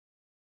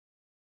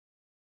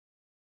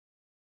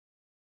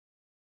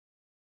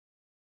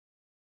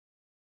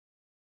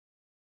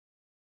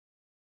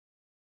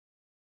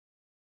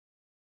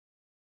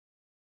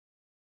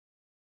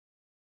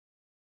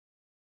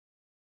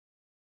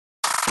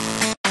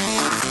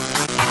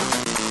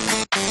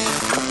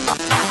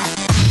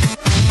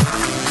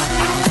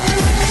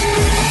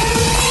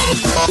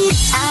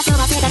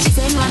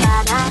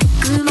だ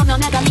雲の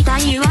中に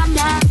太陽だ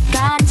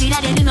感じ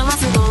られるのは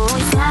すご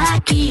い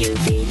さ指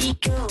に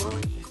今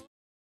日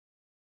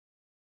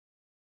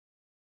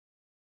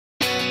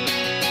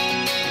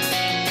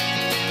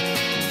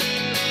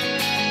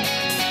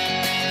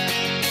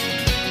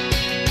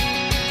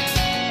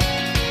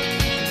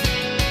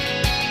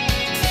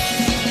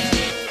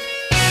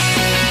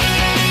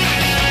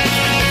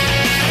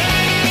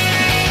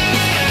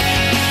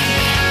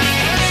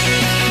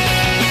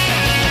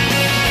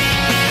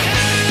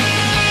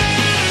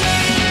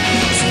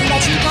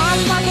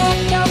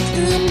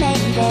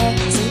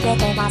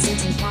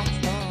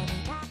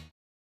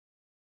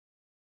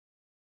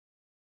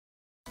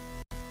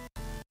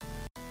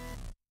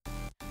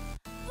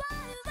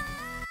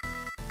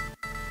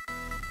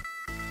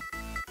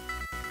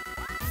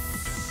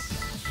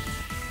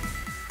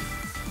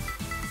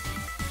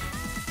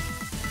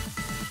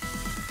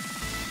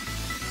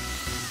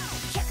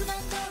100万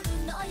ドル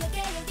の夜景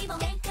よりも1000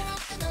カラ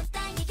ットのダ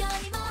イヤよ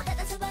りもた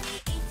だそばに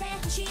いて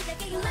ほしいだ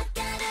けがわかる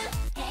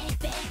Hey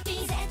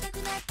baby 贅沢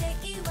なんて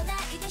言わな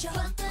いでしょほ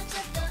んとちょ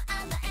っと甘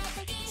え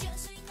たい純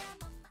粋な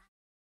ま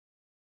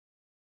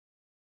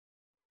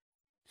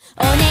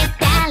まおね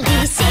だ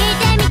りして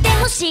みて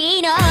ほし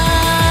いの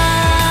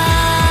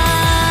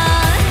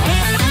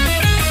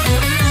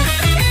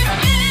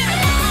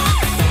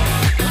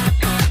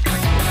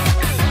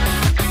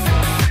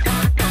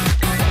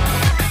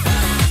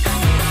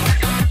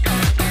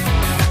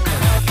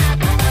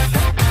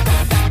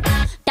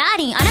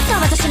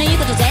私の言う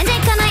こと全然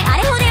聞かないあ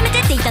れほどやめて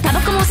って言ったタバ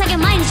コもお酒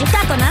も毎日2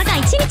箱7缶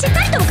1日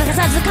たりとも欠か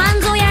さず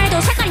肝臓やられて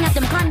お釈迦になって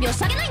も看病し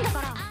てあげないんだ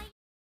から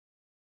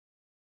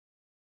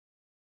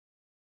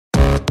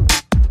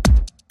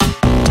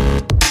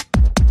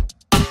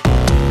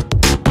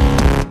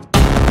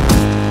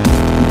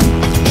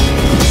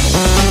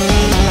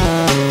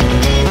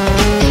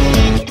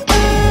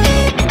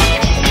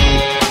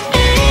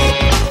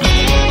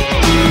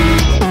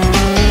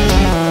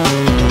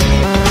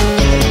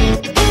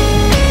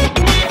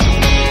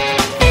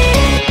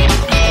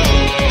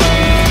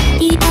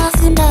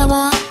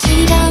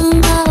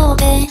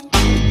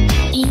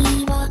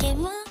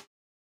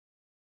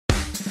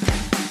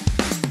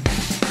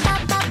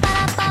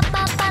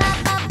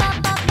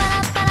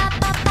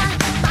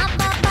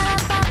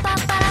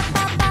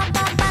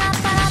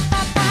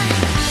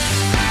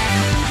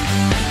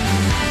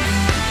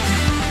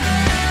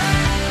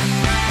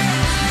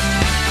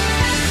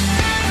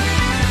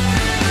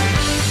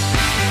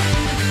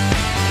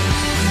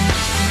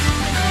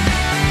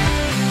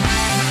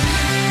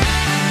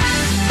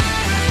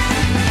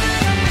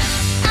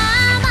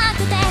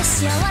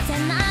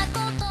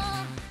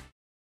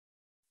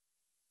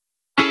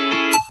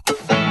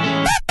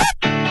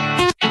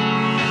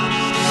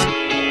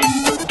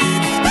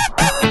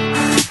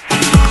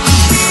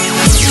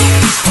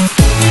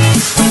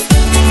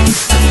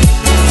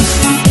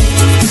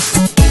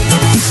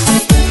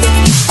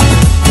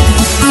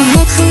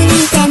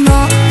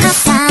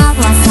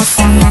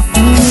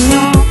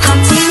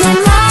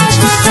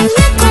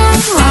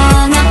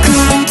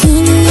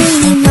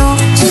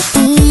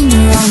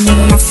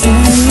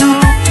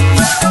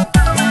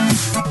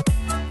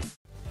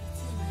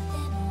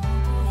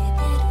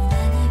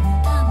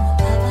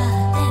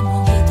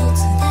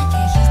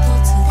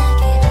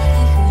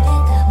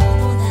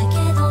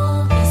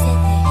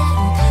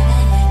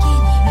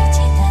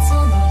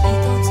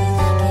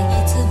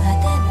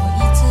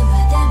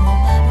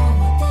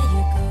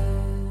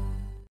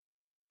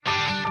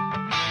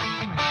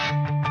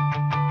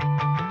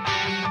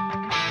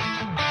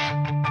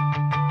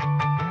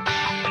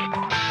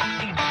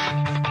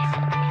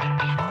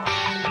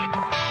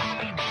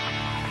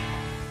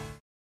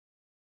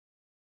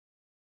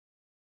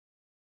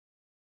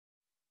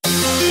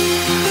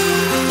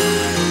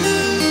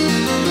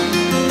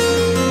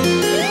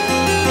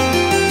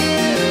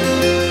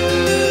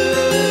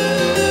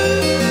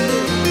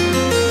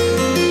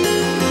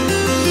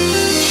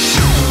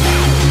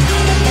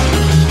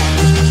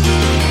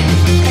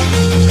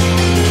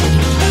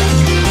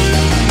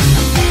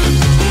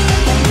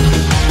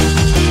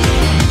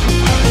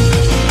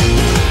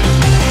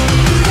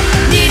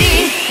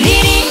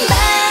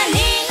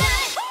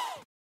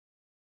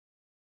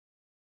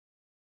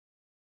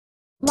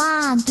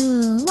ワン、ツ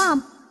ー、ワ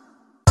ン。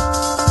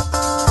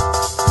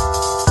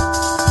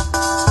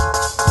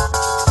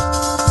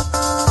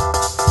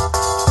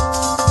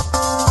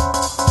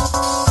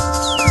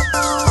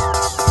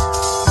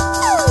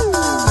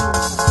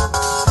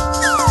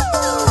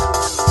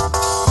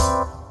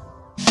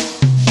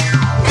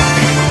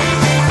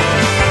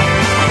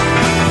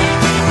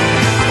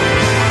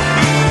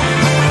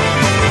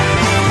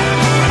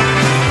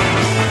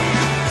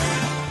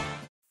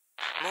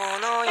物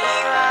言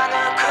わぬ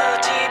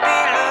唇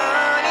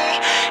に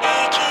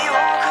息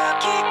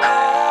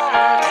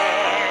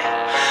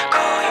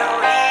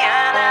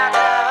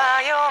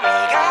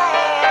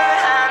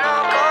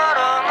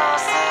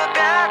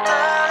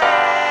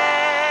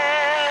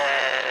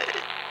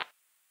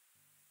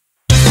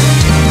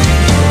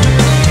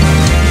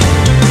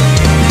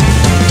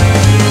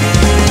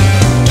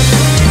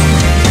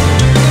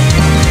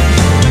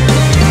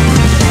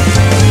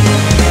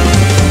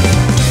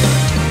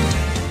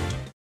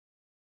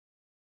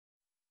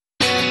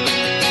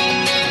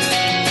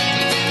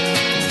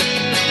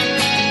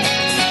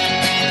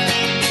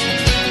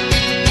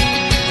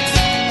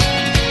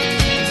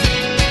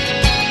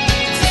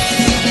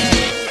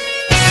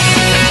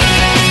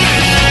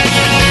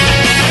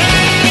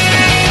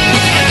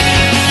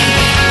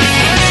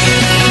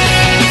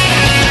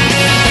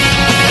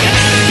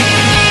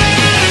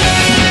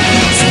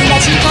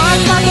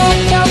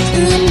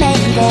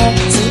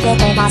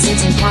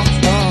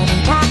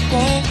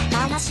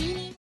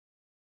に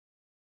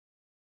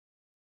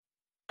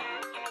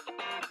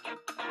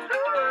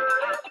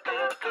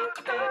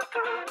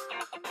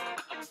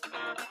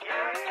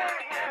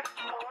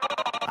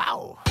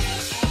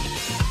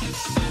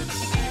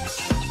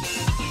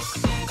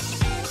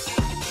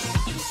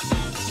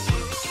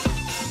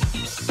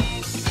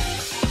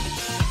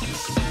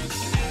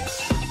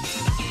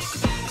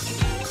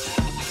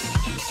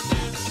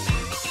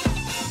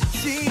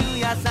深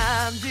夜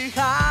3時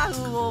半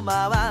を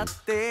回っ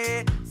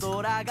て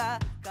空が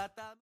傾く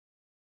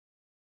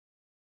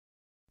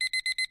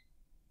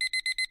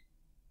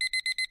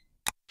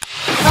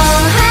おは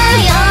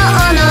よ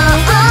うのオ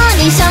ー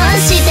ディション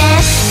して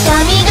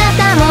髪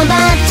型もバッ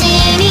チ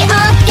リ OK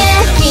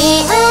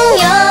金曜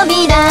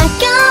日だ今日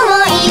も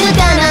いるか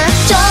な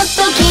ちょっ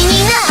と気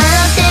になっ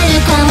てる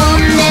かも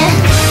ね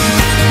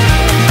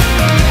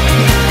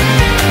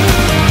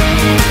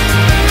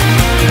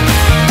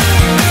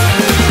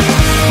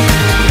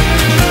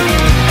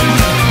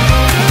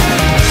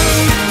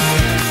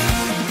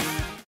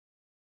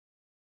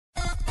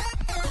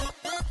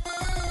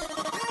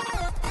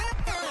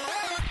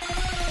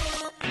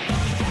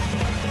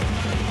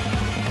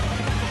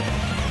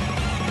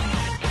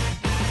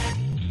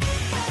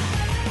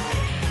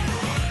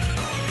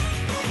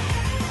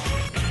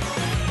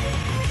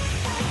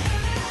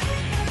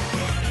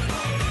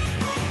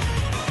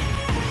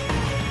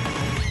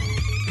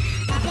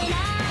食べられ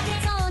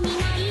そうに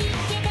ない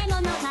けど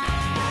のが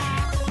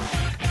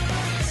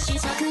主食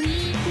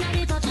になる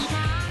時が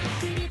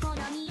来る頃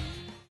に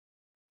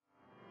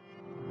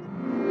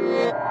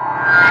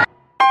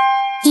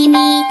君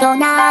と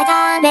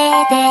眺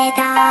めて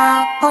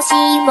た星を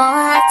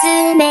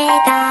集め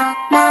た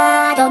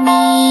窓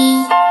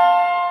に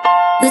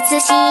映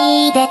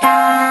して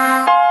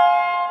た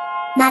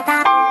ま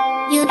た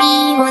指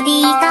折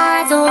り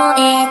数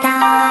えた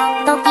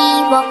時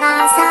を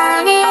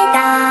重ね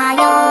た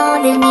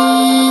夜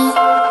に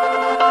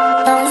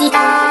問いか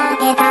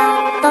けた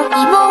時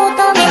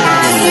求めた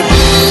好き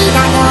だ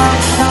よ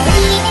と言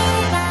え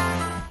ば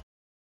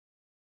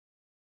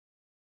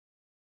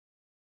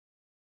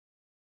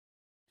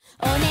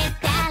おね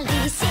だり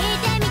して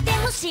みて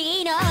ほ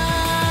しいの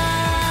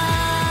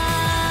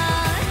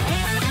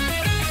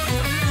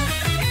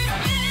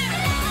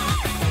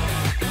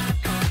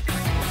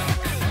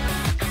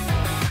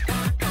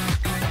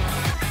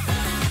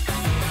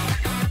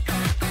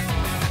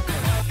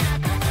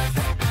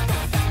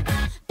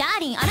ダー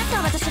リンあなた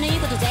は私の言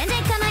うこと全然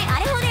聞かないあ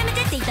れほどやめ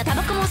てって言ったタ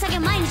バコもお酒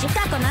も毎日2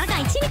箱7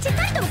缶1日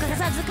たりとも欠か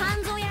さず肝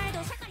臓やられて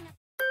お釈迦になっ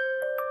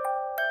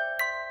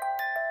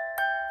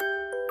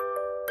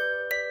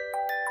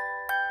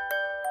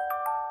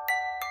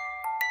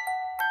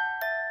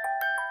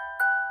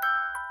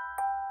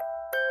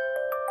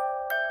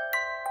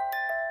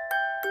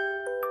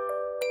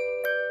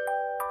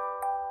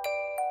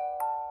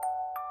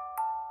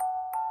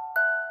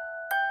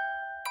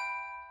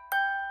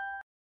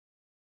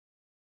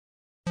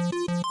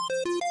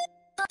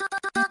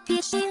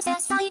て新鮮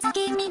さいた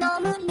君の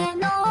胸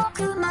の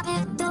奥まで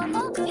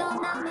届くよ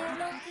うなメロ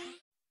ディ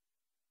ー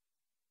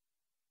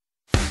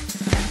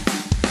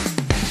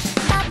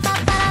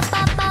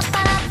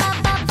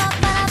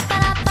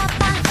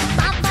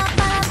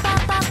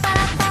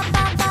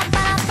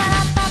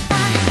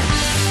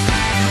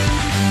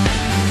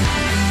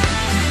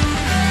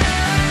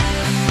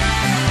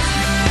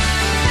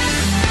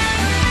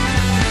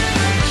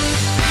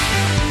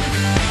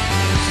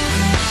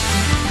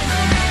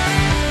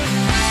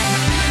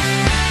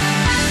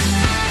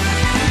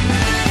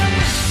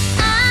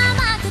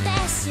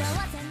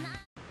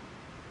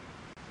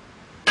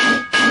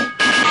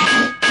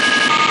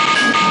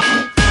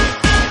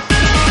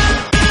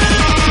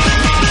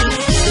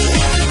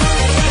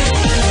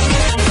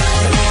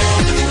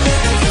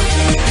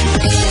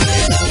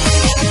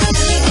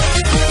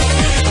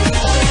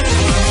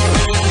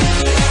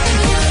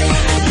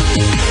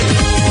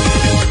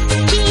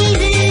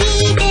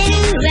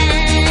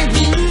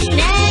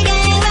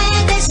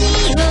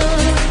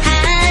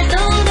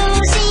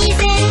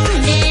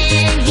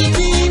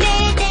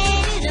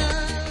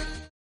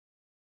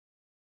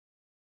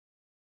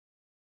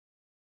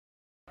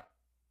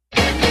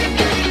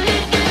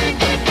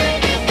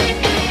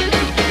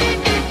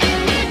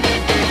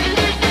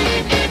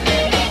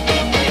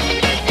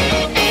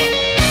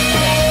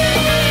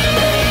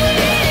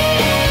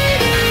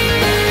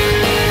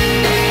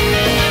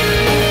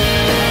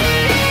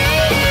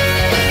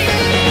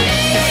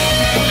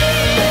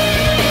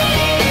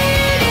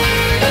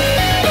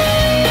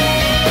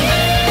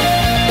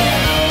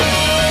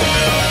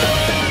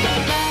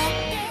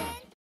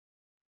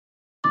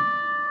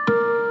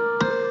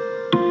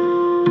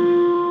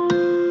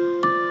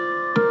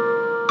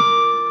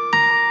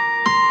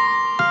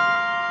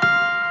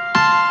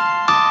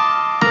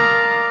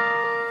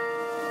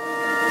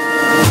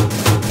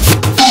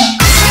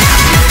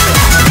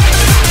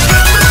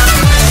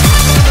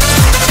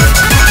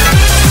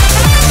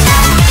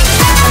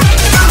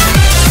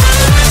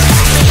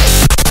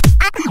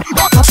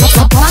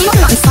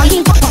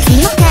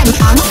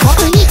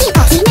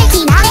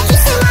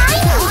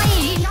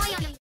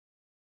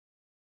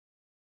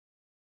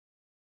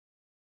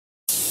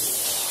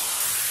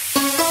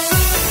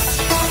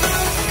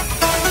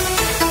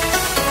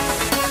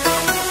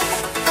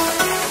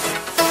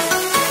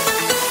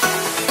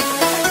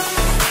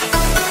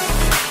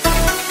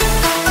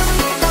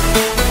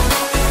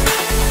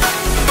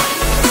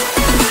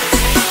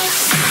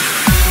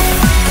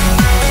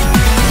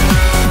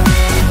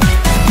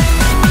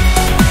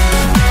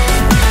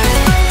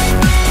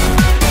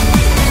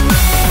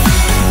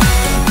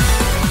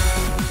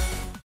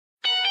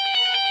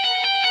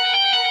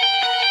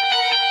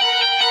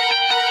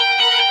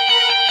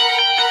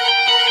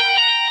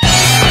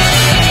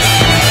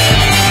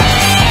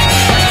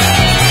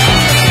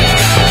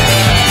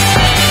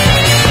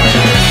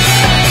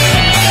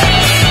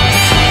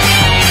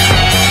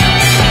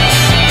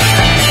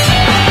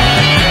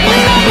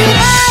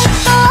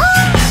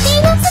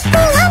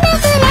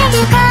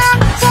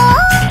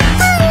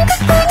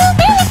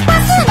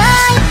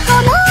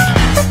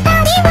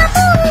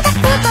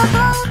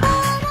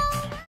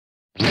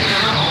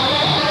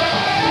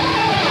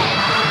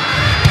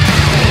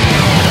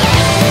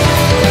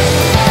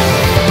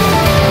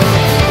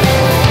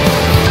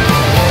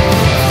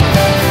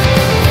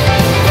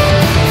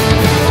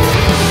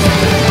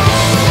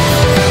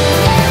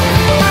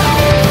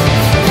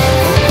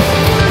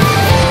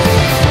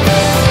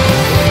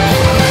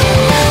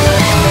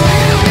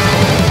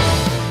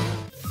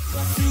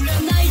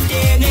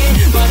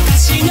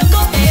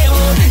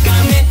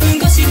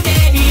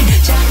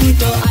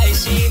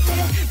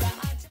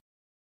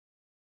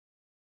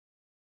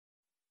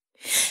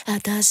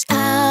私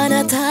あ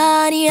な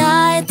たに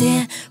会え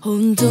て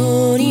本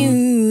当に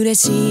嬉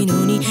しい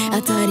のに、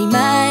当たり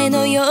前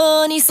の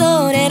ように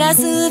それら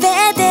全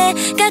て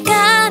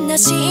が悲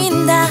し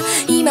んだ。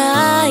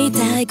今会い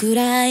たいく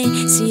らい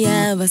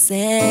幸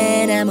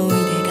せな思い出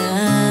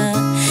が、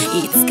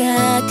いつ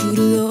か来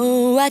る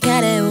お別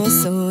れを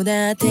育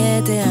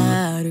てて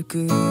歩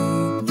く。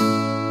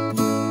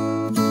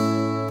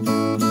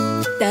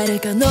誰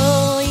かの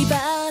居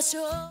場所。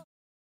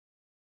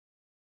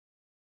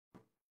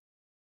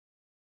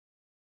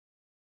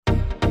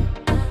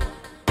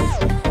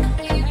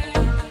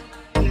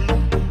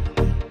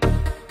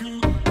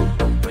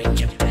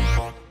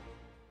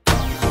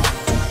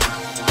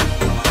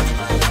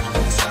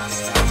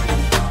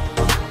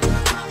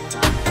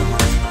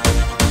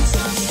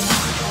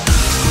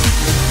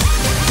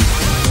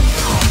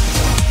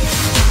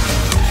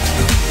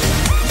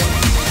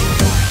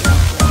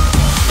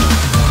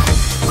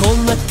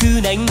困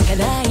惑なんか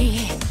ない。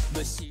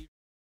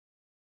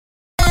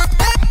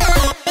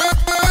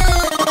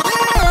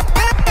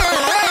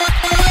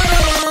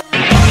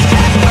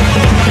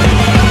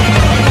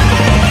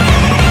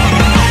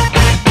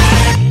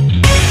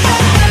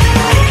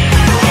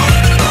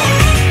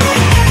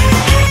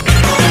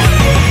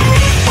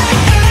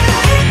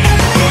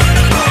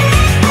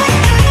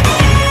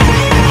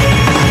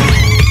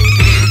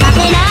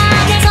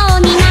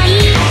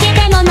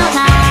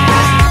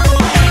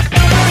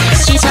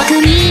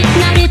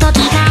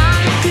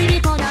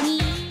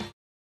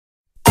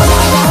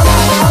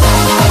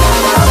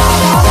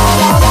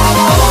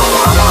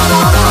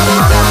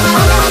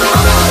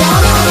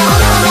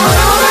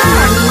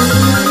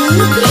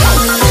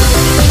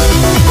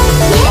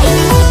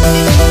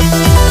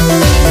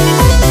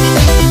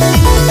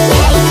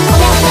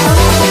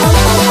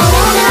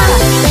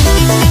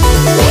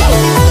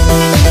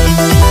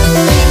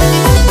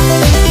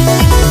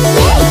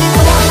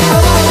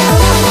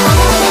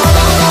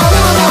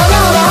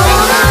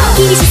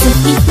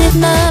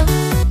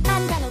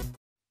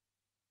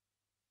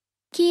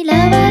嫌わ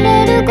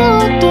れるこ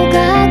とが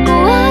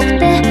怖く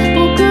て、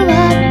僕は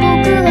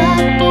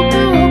僕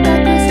を隠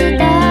し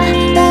た。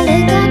誰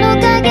かの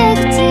陰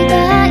口が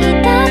痛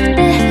くて、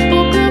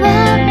僕は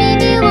耳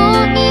を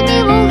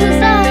塞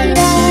いだ。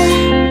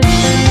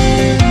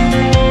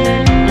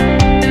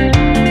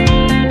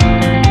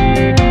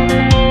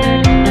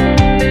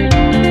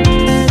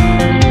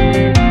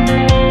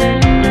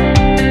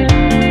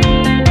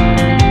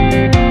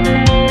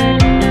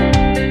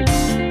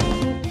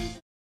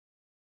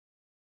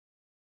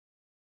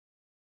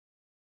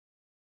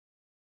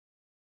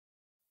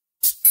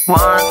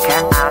What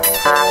can I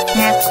say?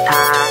 Yes,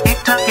 I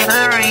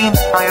together in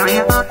I really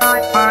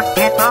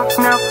forget of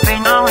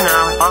nothing. No.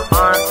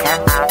 What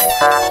can I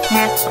say?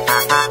 Yes,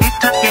 I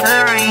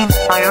together in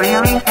I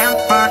really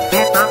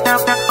forget of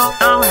nothing.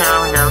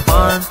 No.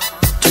 1,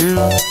 2,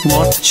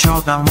 what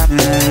you're gonna do?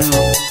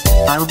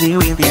 I'll be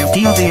with you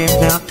till the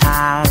end of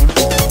time.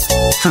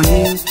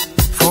 3,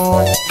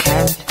 4,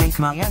 can't take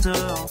my hands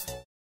off.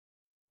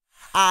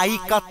 合言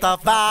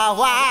葉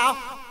は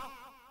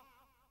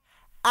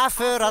ア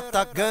フロ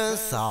と軍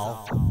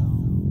曹、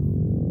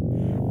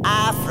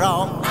アフ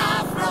ロ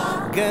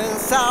軍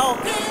曹、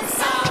3、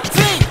2、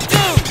1、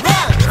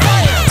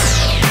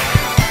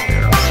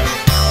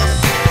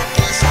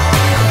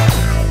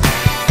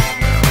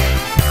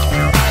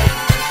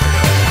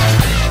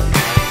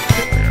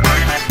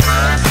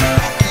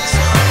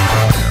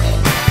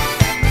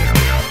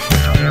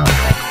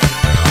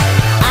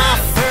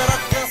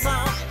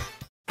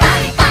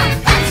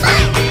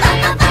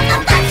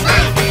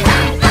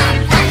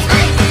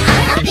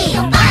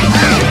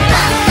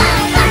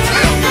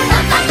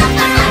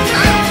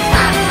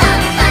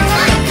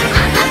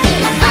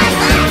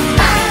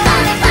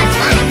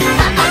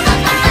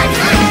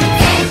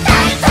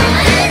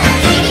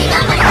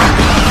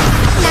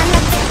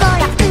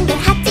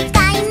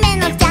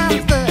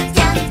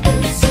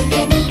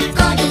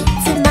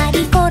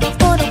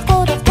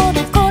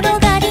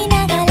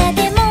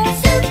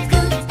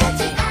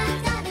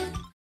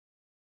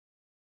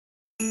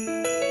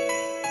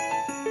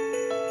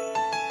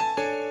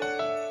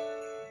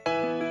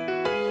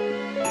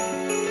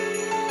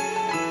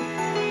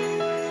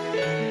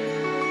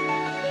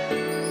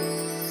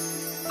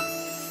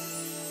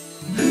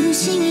不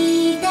思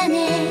議だね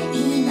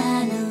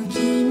今の気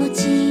持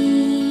ち、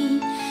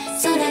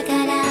空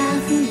から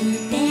降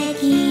って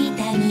きた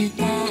み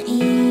たい。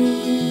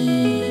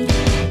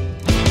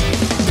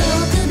特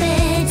別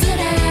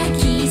な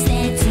季節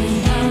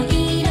の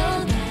色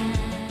が、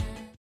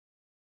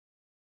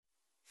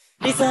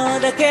理想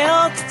だけを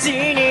口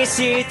に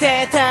し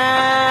てた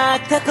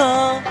過去、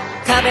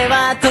壁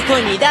はどこ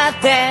にだっ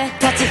て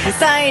立ち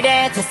塞い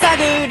で手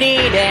探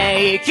り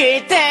で生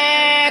きて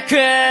く。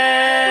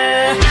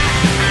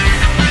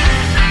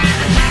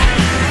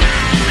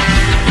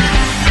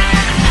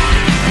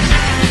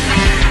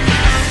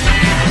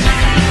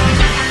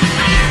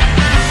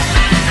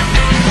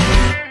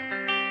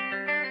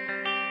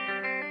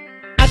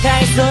赤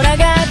い空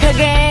が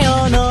影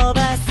を伸ば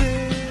す。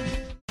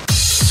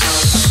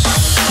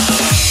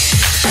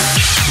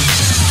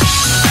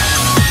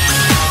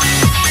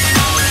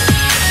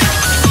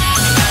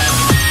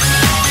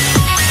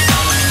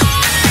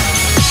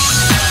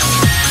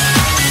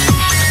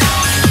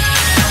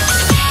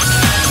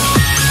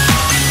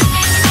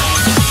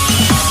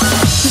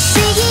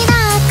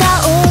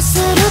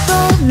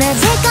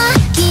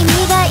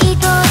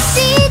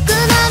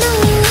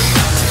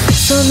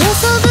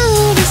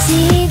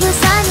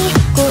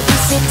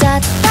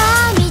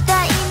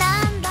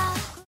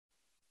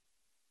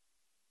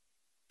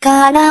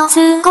から少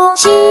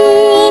しに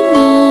見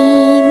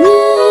る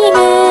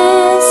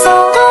外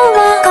は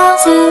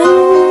霞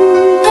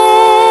んで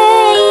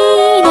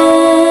いる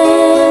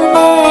レ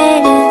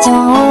ール上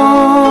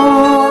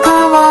変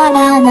わら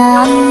な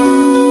い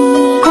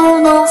こ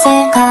の世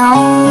界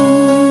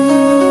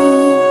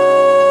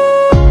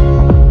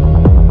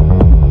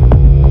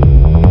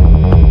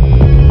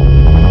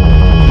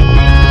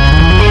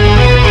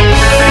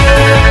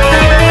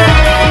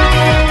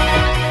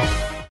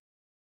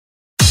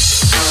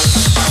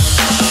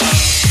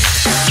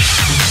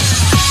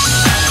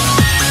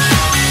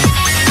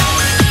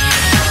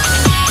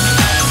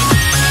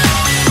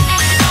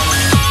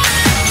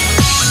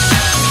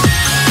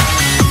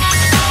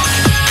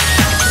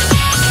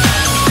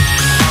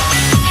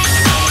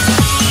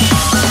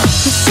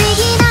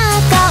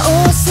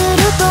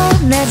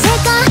なぜ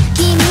か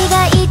君が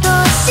愛し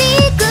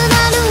くな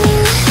る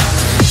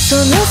そ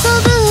のそ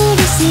ぶり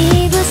仕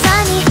草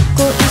に恋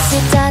し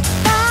ちゃった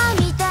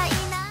みたい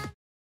な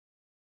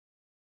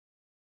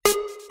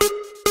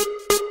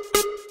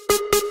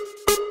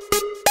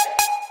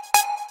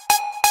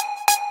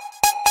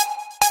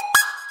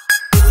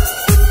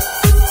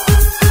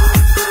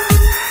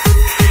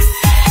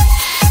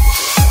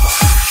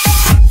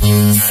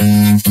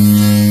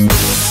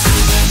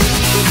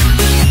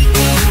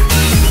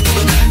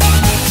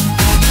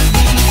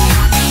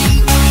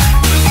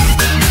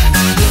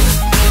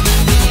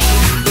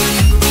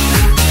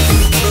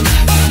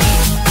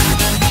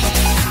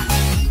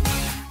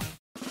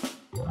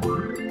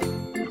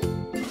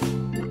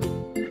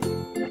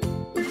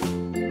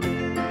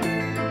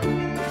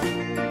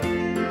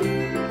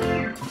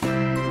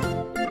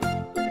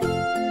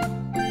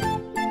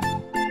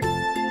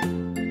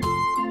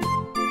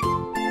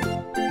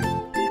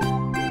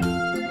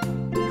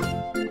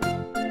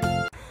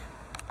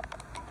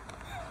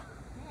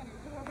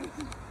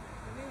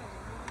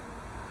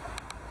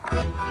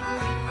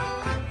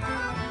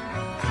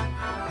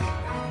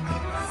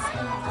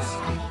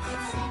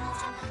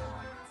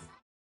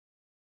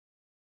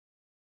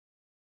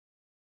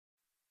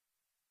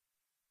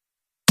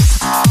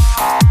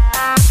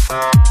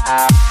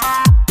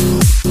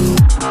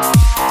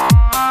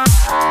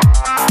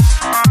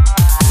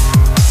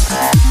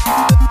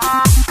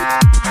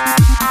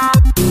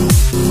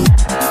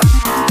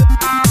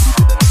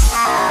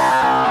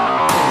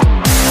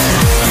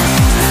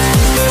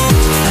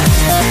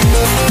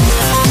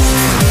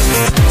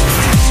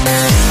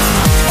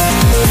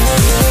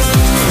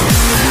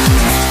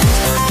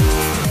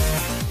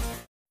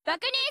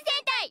爆乳戦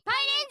隊パイ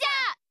レンジャ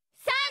ー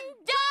参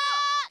上。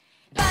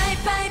パイ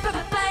パイパパ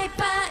パイ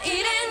パイレ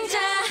ンジャ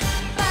ー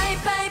パイ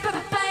パイパパ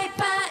パイ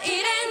パイレ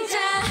ンジャ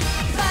ー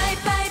パイ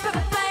パイパパ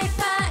パイ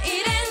パイ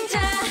レンジャ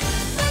ー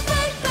パイパ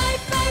イパ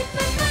イパイパ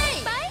イパ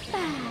イパ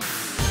イ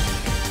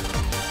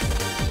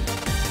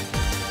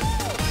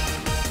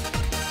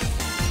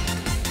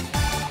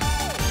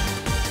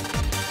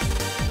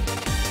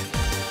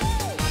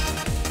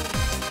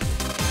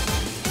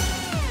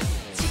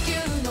地球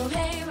の平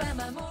和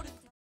守る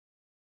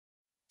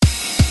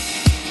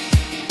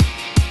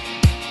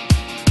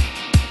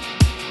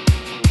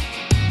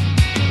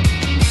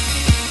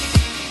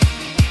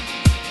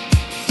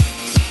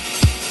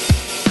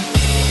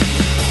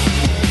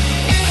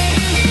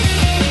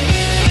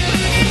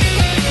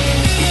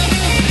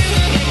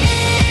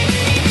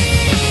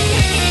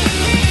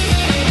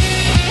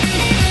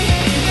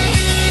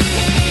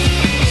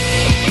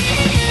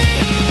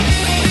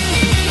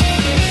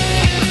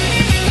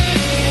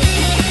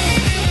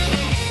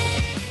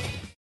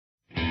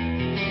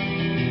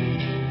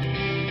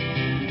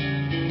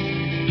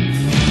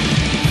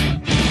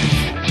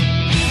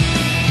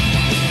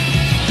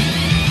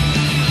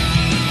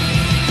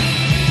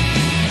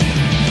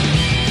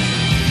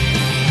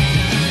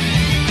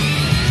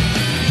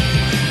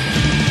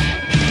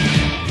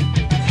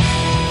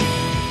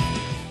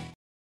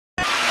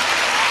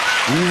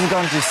飯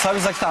塚んち久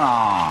々来た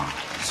な。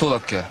そうだ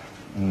っけ。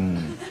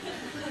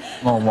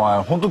お前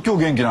ほんと今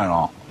日元気ない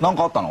な。なん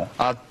かあったの？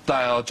あっ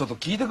たよ。ちょっと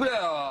聞いてくれ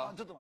よ。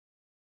ちょっと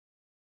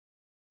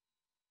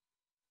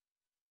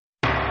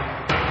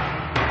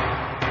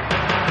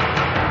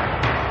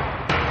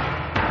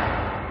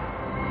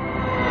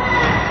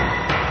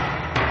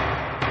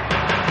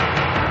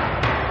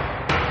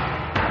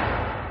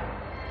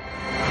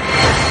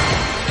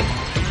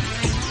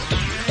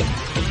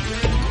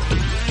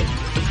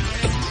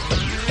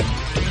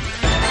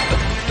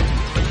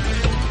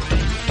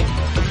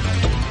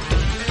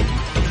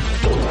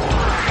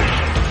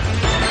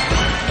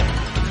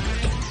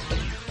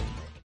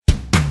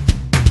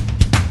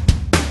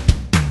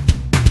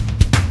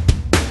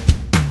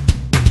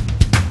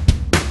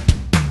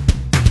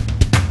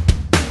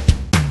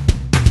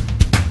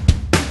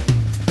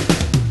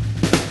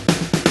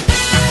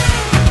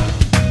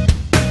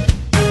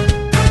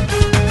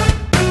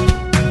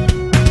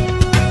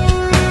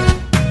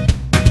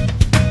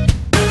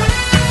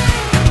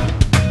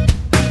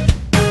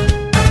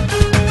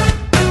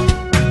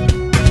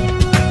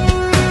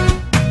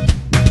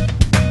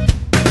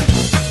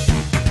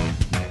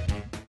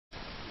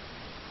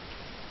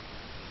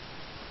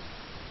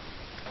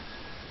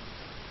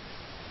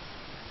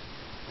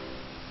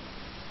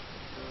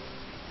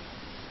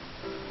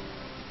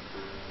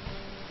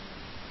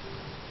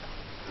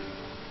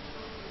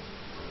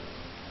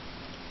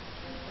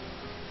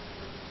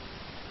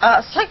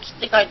あ、さっきっ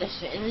て書いた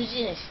人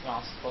NG にし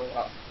ます、これ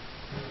は。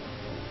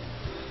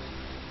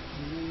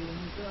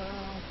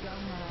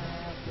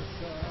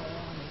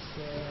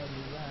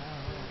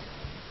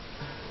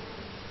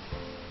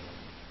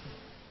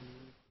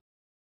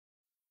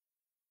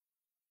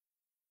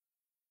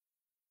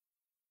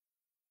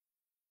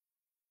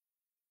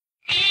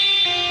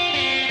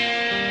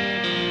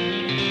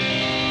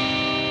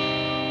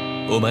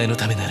お前の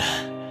ためなら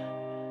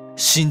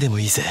死んでも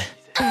いいぜ。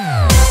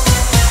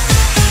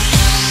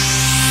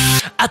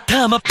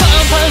頭パンパ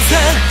ンさ、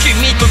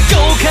君と境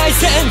界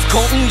線今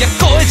夜越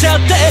えちゃっ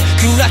て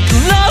クラク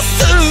ラ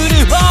す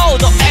るほ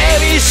ど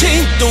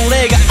ABC ど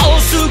れがお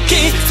好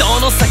き、そ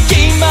の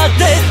先ま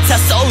で誘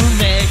う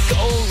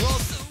猫を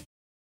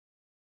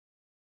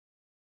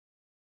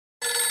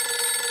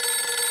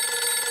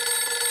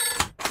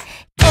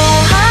お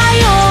は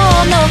よ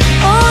うのオ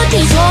ーディ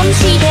ション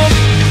して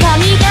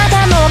髪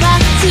型もバッ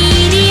チ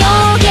リ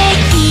OK。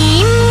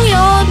 金曜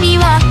日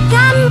は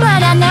頑張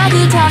らなく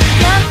ちゃなっ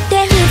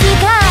て使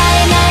え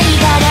ない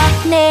か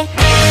らね。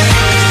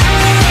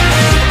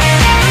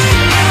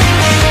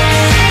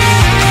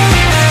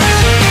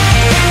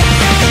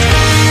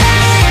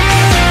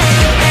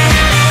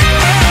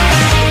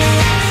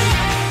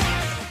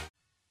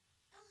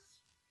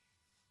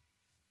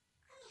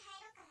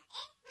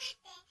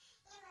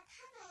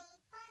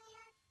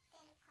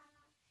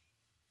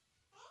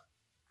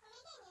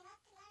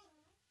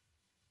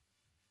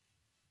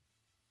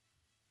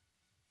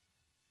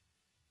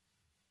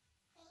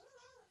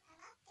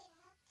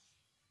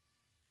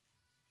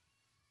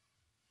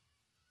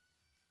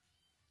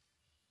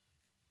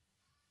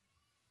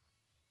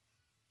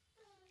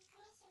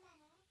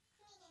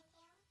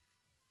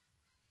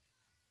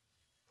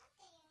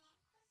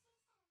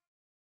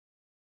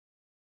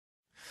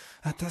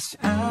私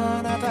あ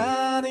な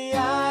たに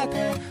会え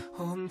て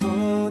本当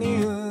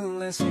に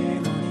嬉しいの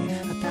に、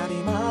当たり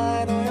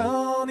前の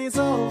ように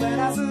それ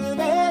ら全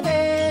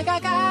てが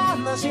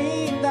悲し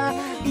いんだ。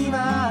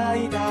今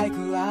痛い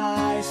く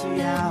らい幸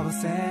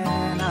せ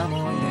な思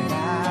い出が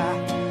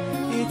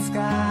いつ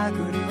か来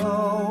るよ。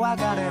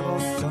別れを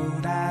育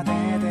て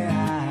て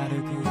歩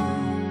く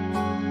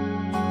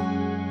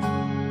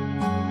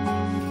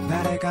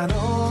誰かの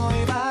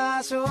居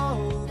場所を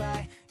奪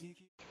い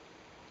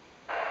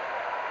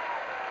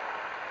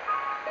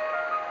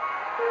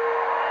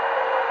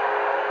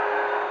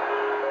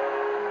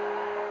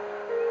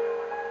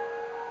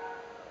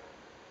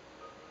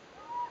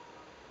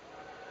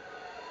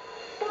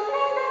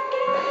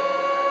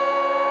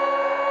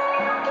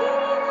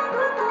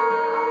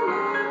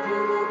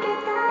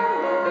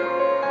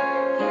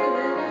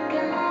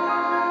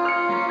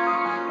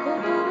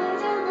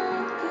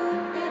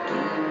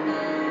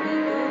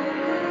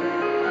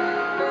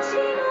もし